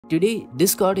Today,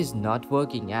 Discord is not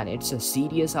working and it's a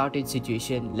serious outage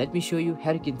situation. Let me show you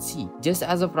here you can see. Just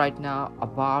as of right now,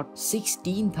 about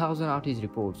 16,000 outage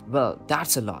reports. Well,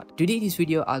 that's a lot. Today, in this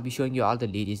video, I'll be showing you all the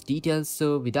latest details.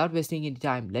 So without wasting any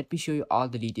time, let me show you all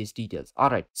the latest details.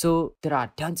 Alright, so there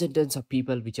are tons and tons of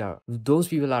people those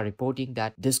people are reporting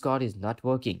that Discord is not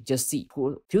working. Just see,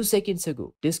 for a few seconds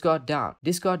ago, Discord down,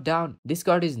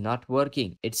 Discord is not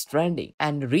working. It's trending.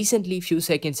 And recently, few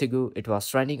seconds ago, it was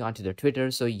trending onto the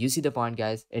Twitter. So you see the point,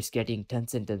 guys, it's getting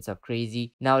tons and tons of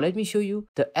crazy. Now let me show you.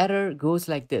 The error goes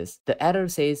like this. The error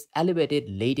says elevated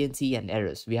latency and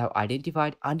errors. We have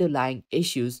identified underlying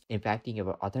issues impacting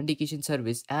our authentication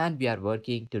service and we are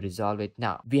working to resolve it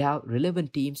now. We have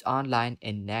relevant teams online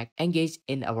and engaged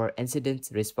in our incident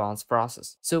response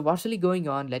process. So what's really going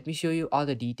on? Let me show you all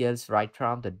the details right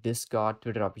from the Discord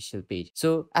Twitter official page.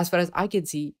 So as far as I can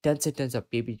see, tons and tons of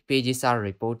pages are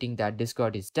reporting that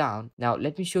Discord is down. Now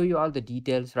let me show you all the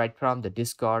details right from the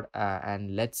Discord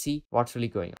and let's see what's really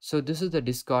going on. So this is the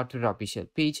Discord Twitter official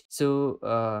page.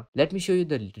 So let me show you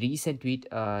the recent tweet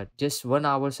just 1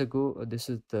 hours ago. This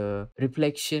is the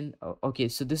reflection. Okay,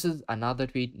 so this is another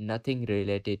tweet, nothing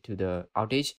related to the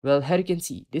outage. Well, here you can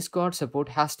see Discord support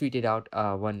has tweeted out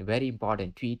one very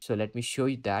important tweet. So let me show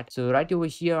you that. So right over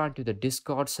here onto the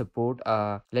Discord support,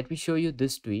 let me show you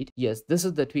this tweet. Yes, this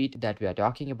is the tweet that we are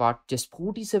talking about just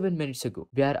 47 minutes ago.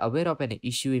 We are aware of an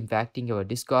issue impacting our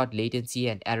Discord latency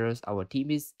and errors. Our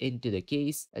team is into the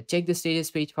case. Check the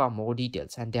status page for more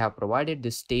details, and they have provided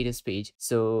the status page.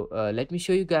 So let me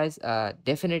show you guys.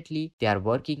 Definitely they are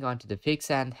working on to the fix,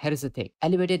 and here is the thing: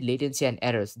 elevated latency and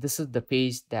errors. This is the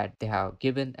page that they have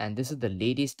given, and this is the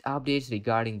latest updates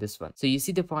regarding this one. So you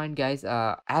see the point, guys.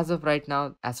 As of right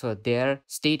now, as for their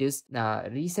status,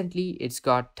 recently it's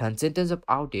got tons and tons of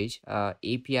outage.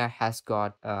 API has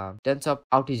got tons of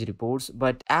outage reports,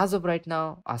 but as of right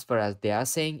now, as far as they are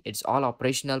saying, it's all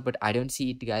operational, but I don't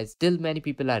see it, guys. Still many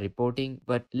people are reporting,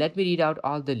 but let me read out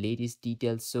all the latest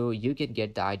details so you can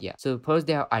get the idea. So first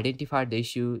they have identified the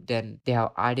issue, then they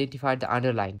have identified the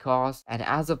underlying cause, and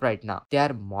as of right now they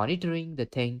are monitoring the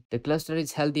thing. The cluster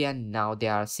is healthy and now they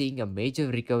are seeing a major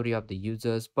recovery of the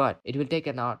users, but it will take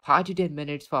around 5 to 10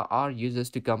 minutes for our users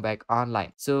to come back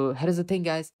online. So here is the thing,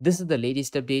 guys, this is the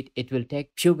latest update. It will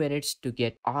take few minutes to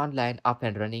get online, up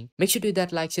and running. Make sure to hit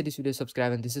that like, share this video,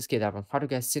 subscribe, and this is Kedar from How to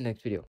Guys. See you next video.